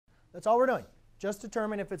That's all we're doing. Just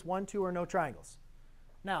determine if it's 1, 2, or no triangles.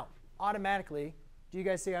 Now, automatically, do you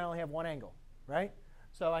guys see I only have one angle, right?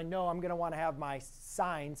 So I know I'm going to want to have my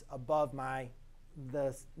sines above my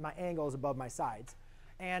angles above my sides.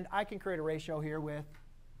 And I can create a ratio here with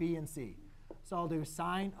B and C. So I'll do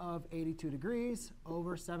sine of 82 degrees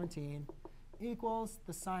over 17 equals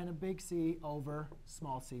the sine of big C over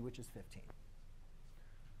small c, which is 15.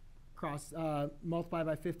 Multiply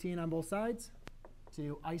by 15 on both sides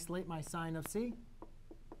to isolate my sine of C.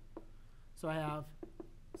 So I have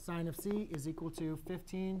sine of C is equal to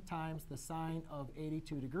 15 times the sine of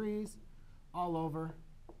 82 degrees all over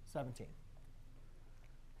 17.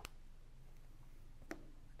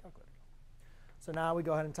 Calculator. So now we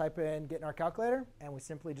go ahead and type in, get in our calculator, and we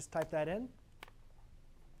simply just type that in.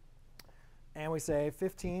 And we say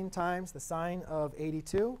 15 times the sine of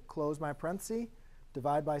 82, close my parenthesis,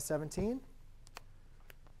 divide by 17.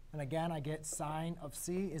 And again, I get sine of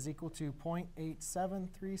C is equal to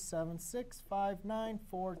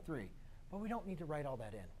 0.873765943. But we don't need to write all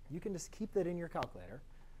that in. You can just keep that in your calculator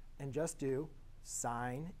and just do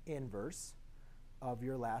sine inverse of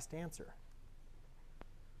your last answer.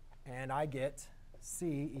 And I get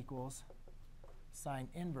C equals sine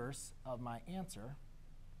inverse of my answer.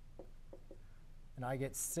 And I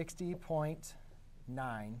get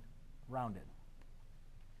 60.9 rounded.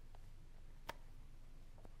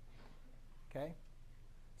 OK?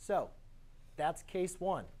 So that's case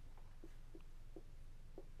 1.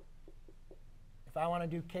 If I want to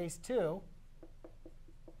do case 2,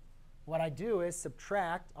 what I do is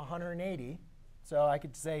subtract 180. So I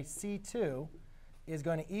could say C2 is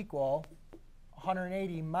going to equal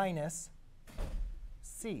 180 minus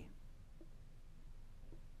C.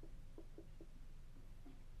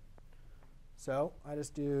 So I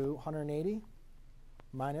just do 180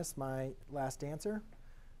 minus my last answer,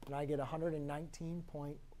 and I get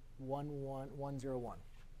 119.11101.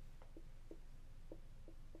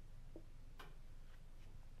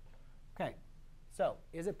 OK, so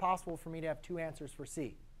is it possible for me to have two answers for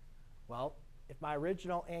C? Well, if my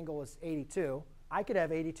original angle was 82, I could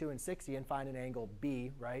have 82 and 60 and find an angle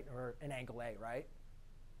B, right, or an angle A, right?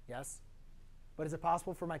 Yes? But is it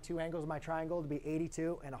possible for my two angles of my triangle to be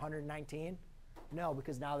 82 and 119? No,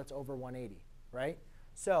 because now that's over 180, right?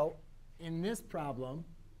 So in this problem,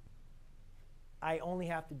 I only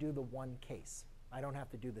have to do the one case. I don't have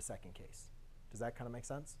to do the second case. Does that kind of make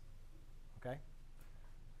sense? OK?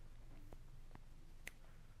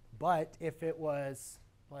 But if it was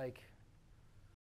like